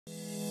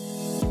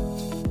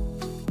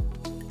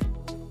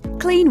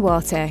Clean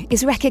water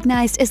is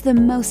recognised as the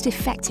most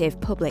effective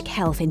public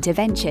health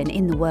intervention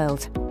in the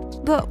world.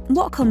 But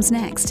what comes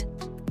next?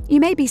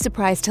 You may be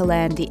surprised to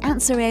learn the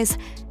answer is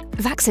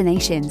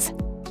vaccinations.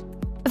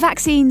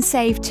 Vaccines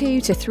save 2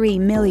 to 3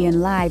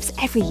 million lives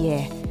every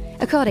year,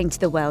 according to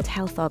the World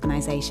Health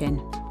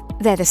Organization.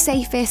 They're the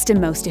safest and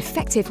most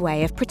effective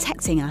way of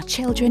protecting our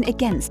children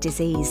against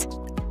disease.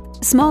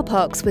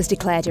 Smallpox was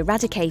declared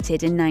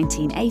eradicated in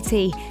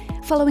 1980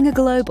 following a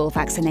global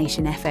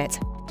vaccination effort,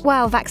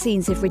 while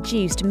vaccines have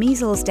reduced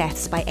measles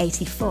deaths by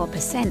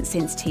 84%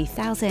 since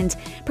 2000,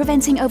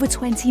 preventing over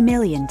 20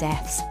 million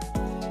deaths.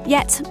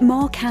 Yet,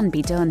 more can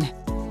be done.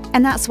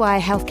 And that's why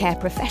healthcare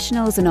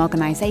professionals and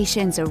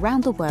organisations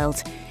around the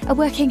world are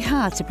working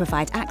hard to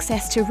provide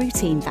access to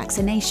routine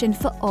vaccination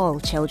for all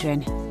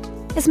children.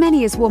 As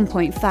many as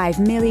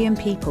 1.5 million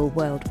people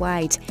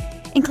worldwide,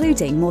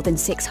 including more than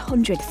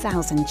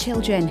 600,000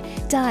 children,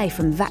 die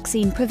from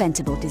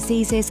vaccine-preventable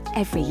diseases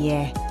every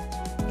year.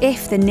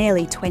 If the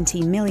nearly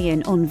 20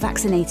 million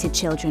unvaccinated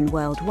children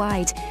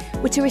worldwide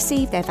were to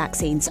receive their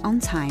vaccines on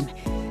time,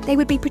 they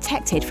would be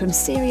protected from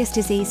serious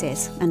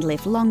diseases and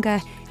live longer,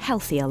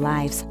 healthier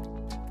lives.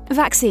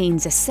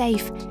 Vaccines are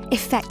safe,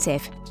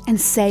 effective, and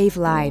save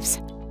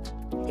lives.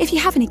 If you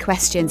have any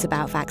questions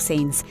about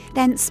vaccines,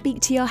 then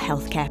speak to your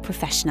healthcare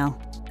professional.